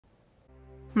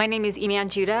My name is Iman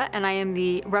Jodeh, and I am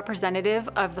the representative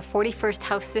of the 41st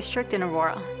House District in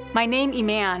Aurora. My name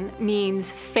Iman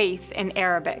means faith in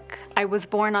Arabic. I was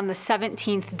born on the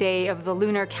 17th day of the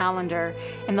lunar calendar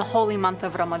in the holy month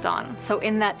of Ramadan. So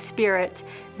in that spirit,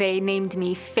 they named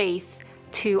me Faith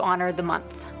to honor the month.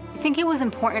 I think it was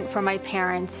important for my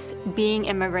parents, being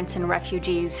immigrants and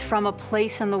refugees from a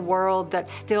place in the world that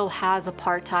still has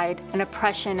apartheid and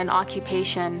oppression and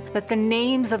occupation, that the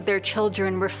names of their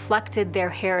children reflected their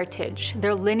heritage,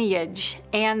 their lineage,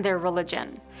 and their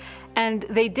religion. And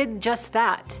they did just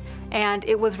that, and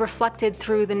it was reflected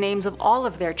through the names of all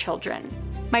of their children.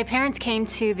 My parents came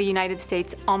to the United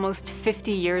States almost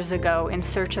 50 years ago in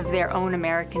search of their own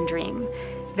American dream.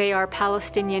 They are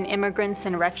Palestinian immigrants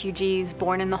and refugees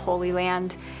born in the Holy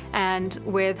Land, and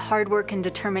with hard work and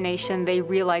determination, they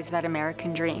realized that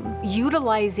American dream.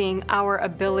 Utilizing our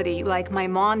ability, like my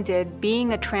mom did,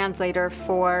 being a translator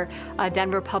for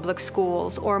Denver Public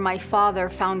Schools, or my father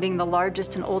founding the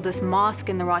largest and oldest mosque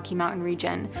in the Rocky Mountain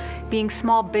region, being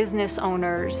small business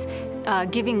owners,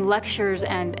 giving lectures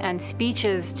and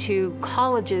speeches to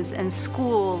colleges and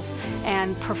schools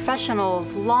and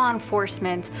professionals, law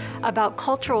enforcement, about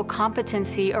cultural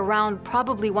competency around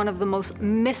probably one of the most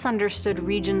misunderstood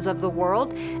regions of the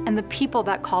world and the people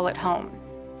that call it home.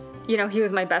 You know, he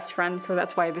was my best friend, so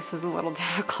that's why this is a little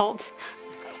difficult.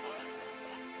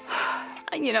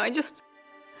 You know,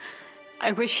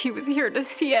 I wish he was here to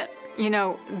see it. You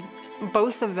know,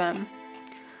 both of them.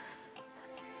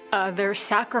 Their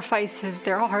sacrifices,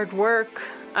 their hard work.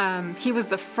 He was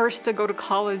the first to go to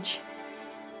college.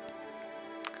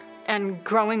 And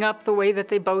growing up the way that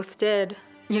they both did.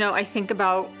 You know, I think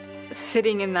about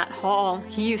sitting in that hall.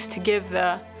 He used to give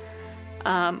the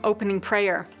opening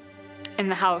prayer in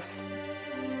the house.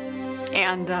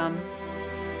 And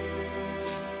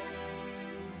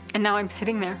now I'm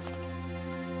sitting there.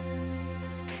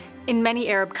 In many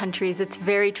Arab countries, it's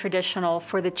very traditional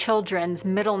for the children's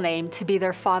middle name to be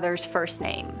their father's first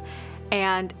name.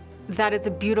 And that is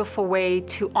a beautiful way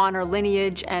to honor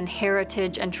lineage and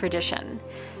heritage and tradition.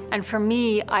 And for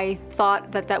me, I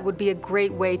thought that that would be a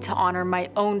great way to honor my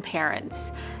own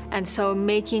parents. And so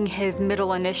making his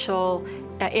middle initial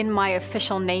in my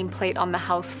official nameplate on the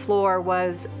house floor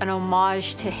was an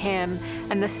homage to him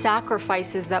and the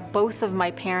sacrifices that both of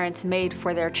my parents made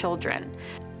for their children.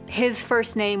 His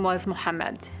first name was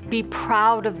Mohamed. Be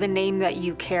proud of the name that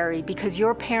you carry because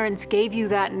your parents gave you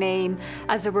that name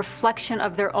as a reflection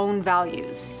of their own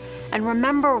values. And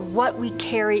remember what we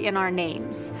carry in our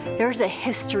names. There's a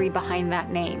history behind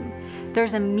that name.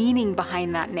 There's a meaning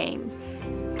behind that name.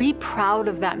 Be proud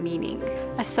of that meaning.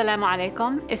 Assalamu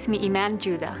alaikum, ismi Iman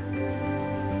Jodeh.